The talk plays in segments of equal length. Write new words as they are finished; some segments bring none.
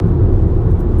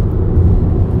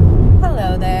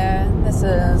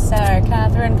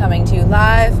Catherine, coming to you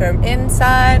live from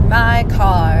inside my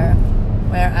car,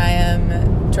 where I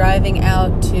am driving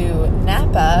out to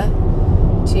Napa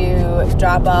to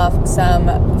drop off some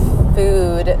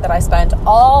food that I spent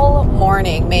all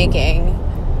morning making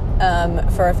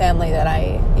for a family that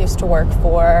I used to work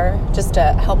for, just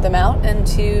to help them out and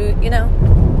to,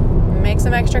 make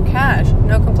some extra cash.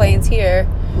 No complaints here.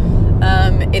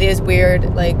 It is weird,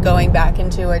 going back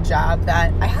into a job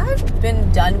that I haven't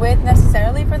been done with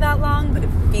necessarily for that long, but it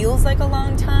feels like a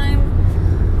long time.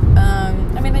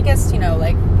 I guess, 3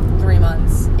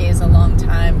 months is a long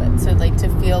time, but so, to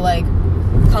feel,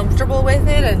 comfortable with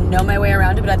it and know my way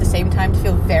around it, but at the same time to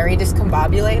feel very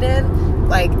discombobulated.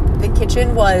 The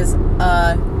kitchen was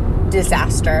a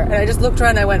disaster. And I just looked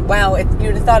around and I went, wow,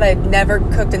 you'd have thought I'd never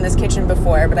cooked in this kitchen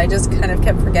before, but I just kind of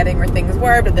kept forgetting where things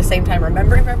were, but at the same time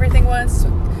remembering where everything was.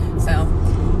 So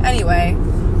anyway,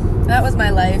 that was my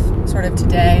life sort of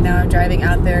today. Now I'm driving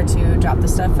out there to drop the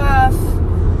stuff off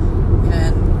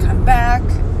and come back,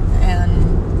 and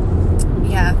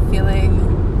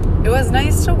it was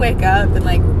nice to wake up and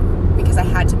because I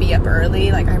had to be up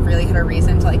early, I really had a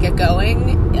reason to get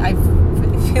going. I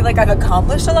feel like I've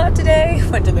accomplished a lot today.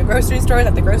 Went to the grocery store,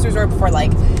 at the grocery store before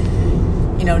 9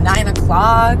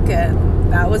 o'clock,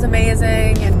 and that was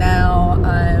amazing. And now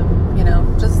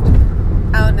I'm just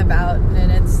out and about,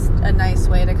 and it's a nice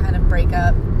way to kind of break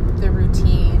up the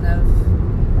routine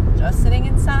of just sitting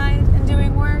inside and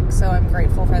doing work. So I'm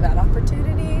grateful for that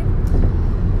opportunity.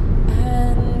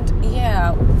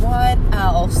 And what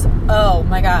else? Oh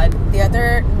my God, the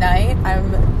other night,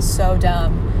 I'm so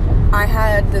dumb. I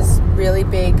had this really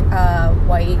big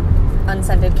white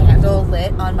unscented candle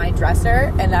lit on my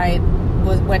dresser, and I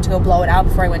went to go blow it out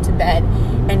before I went to bed,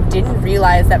 and didn't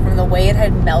realize that from the way it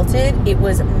had melted, it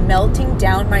was melting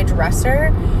down my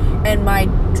dresser, and my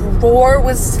drawer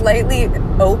was slightly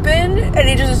open, and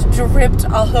it just dripped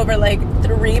all over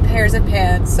 3 pairs of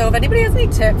pants. So if anybody has any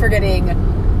tip for getting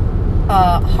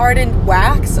hardened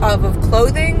wax off of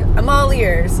clothing, I'm all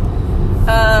ears.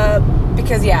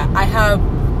 Because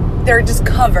they're just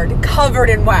covered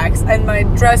in wax, and my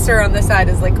dresser on the side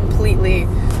is completely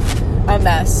a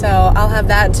mess. So I'll have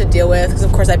that to deal with, because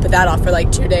of course I put that off for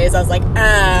 2 days. I was like,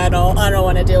 I don't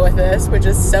want to deal with this, which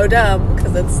is so dumb,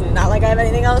 because it's not like I have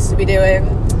anything else to be doing.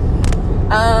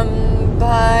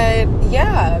 But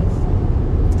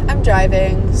I'm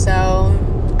driving, so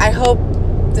I hope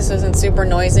this isn't super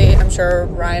noisy. I'm sure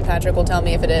Ryan Patrick will tell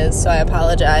me if it is, so I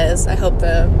apologize. I hope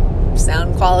the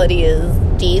sound quality is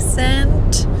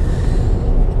decent.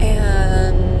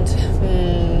 And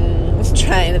I'm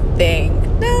trying to think.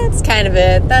 That's kind of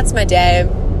it. That's my day.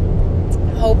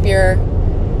 Hope you're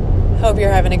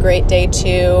having a great day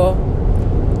too.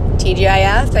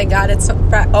 TGIF. Thank God it's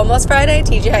almost Friday.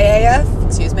 TGIAF.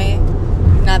 Excuse me.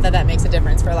 Not that makes a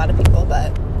difference for a lot of people,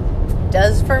 but it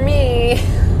does for me.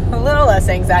 A little less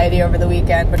anxiety over the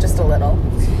weekend, but just a little.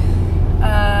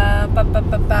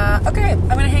 Okay, I'm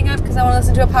gonna hang up because I want to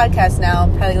listen to a podcast now.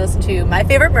 I'm probably gonna listen to My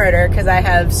Favorite Murder because I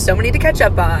have so many to catch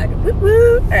up on. Woo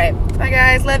woo! All right, bye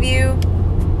guys, love you.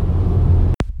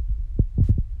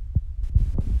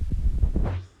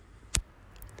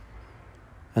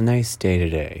 A nice day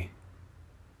today.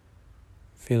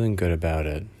 Feeling good about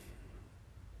it.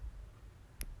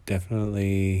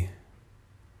 Definitely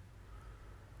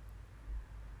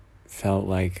felt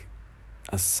like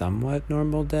a somewhat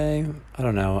normal day. I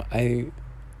don't know. I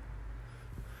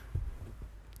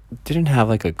didn't have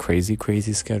a crazy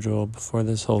schedule before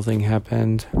this whole thing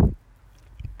happened.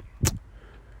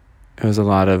 It was a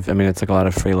lot of, it's a lot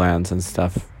of freelance and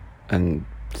stuff, and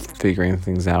figuring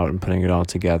things out and putting it all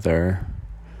together.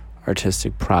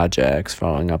 Artistic projects,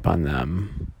 following up on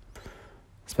them,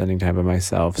 spending time by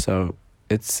myself. So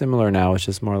it's similar now. It's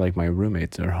just more like my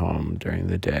roommates are home during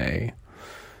the day.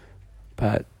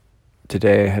 But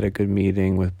today I had a good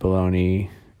meeting with Baloney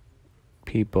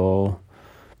people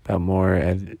about more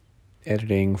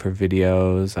editing for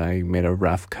videos. I made a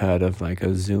rough cut of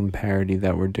a Zoom parody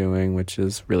that we're doing, which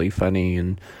is really funny,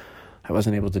 and I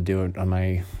wasn't able to do it on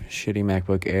my shitty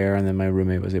MacBook Air, and then my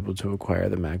roommate was able to acquire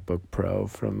the MacBook Pro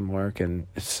from work, and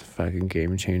it's a fucking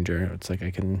game changer. It's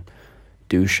I can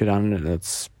do shit on it, and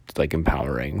it's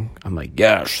empowering. I'm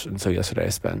yes. And so yesterday I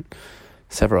spent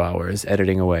several hours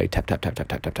editing away, tap, tap, tap, tap,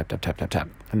 tap, tap, tap, tap, tap, tap, tap.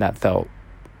 And that felt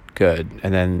good.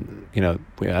 And then,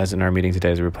 as in our meeting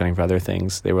today, as we were planning for other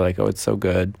things, they were oh, it's so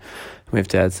good. We have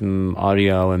to add some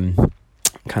audio and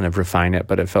kind of refine it,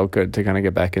 but it felt good to kind of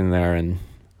get back in there and,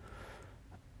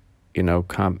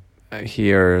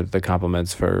 hear the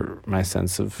compliments for my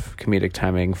sense of comedic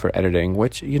timing for editing,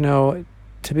 which, to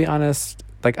be honest,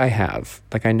 I have.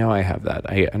 I know I have that.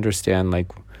 I understand,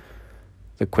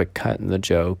 the quick cut and the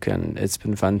joke, and it's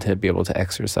been fun to be able to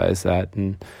exercise that.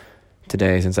 And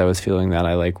today, since I was feeling that,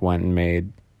 I went and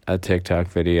made a TikTok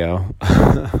video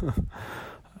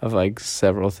of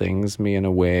several things, me in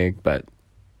a wig, but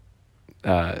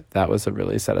that was a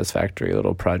really satisfactory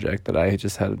little project that I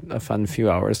just had a fun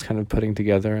few hours kind of putting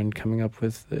together and coming up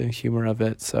with the humor of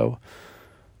it. So,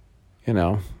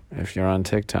 if you're on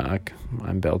TikTok,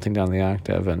 I'm belting down the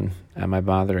octave, and am I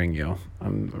bothering you?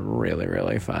 I'm really,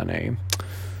 really funny.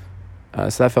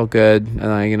 So that felt good. And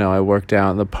I worked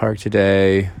out in the park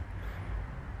today.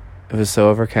 It was so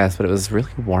overcast, but it was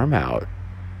really warm out.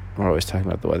 We're always talking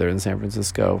about the weather in San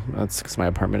Francisco. That's because my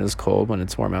apartment is cold when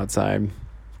it's warm outside.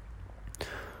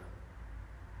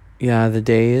 Yeah, the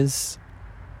days,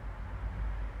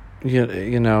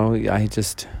 I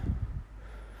just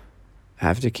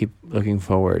have to keep looking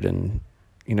forward and,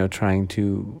 trying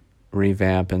to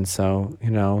revamp. And so,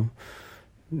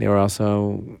 they were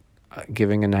also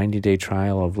giving a 90-day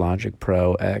trial of Logic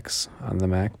Pro X on the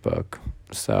MacBook.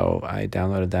 So I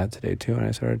downloaded that today too, and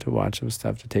I started to watch some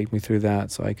stuff to take me through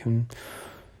that so I can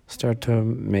start to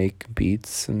make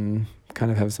beats and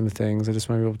kind of have some things. I just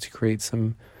want to be able to create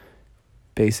some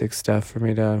basic stuff for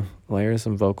me to layer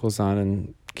some vocals on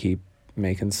and keep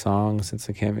making songs, since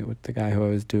I can't meet with the guy who I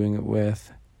was doing it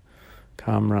with,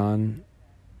 Kamran.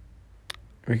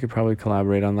 We could probably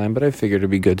collaborate online, but I figured it'd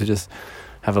be good to just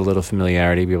have a little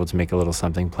familiarity, be able to make a little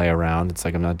something, play around. It's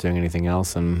I'm not doing anything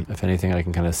else, and if anything, I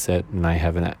can kind of sit, and I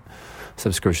have a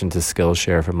subscription to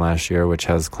Skillshare from last year, which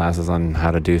has classes on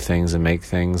how to do things and make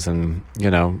things, and,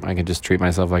 I can just treat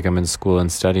myself like I'm in school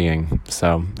and studying.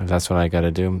 So if that's what I got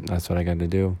to do, that's what I got to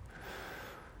do.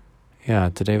 Yeah,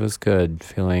 today was good,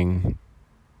 feeling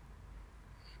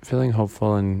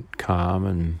hopeful and calm,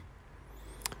 and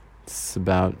it's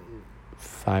about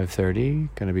 5:30,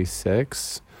 gonna be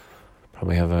 6.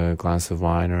 Probably have a glass of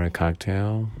wine or a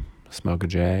cocktail, smoke a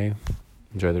J,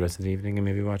 enjoy the rest of the evening, and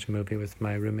maybe watch a movie with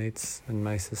my roommates and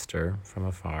my sister from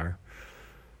afar.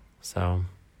 So,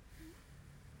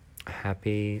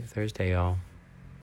 happy Thursday, y'all.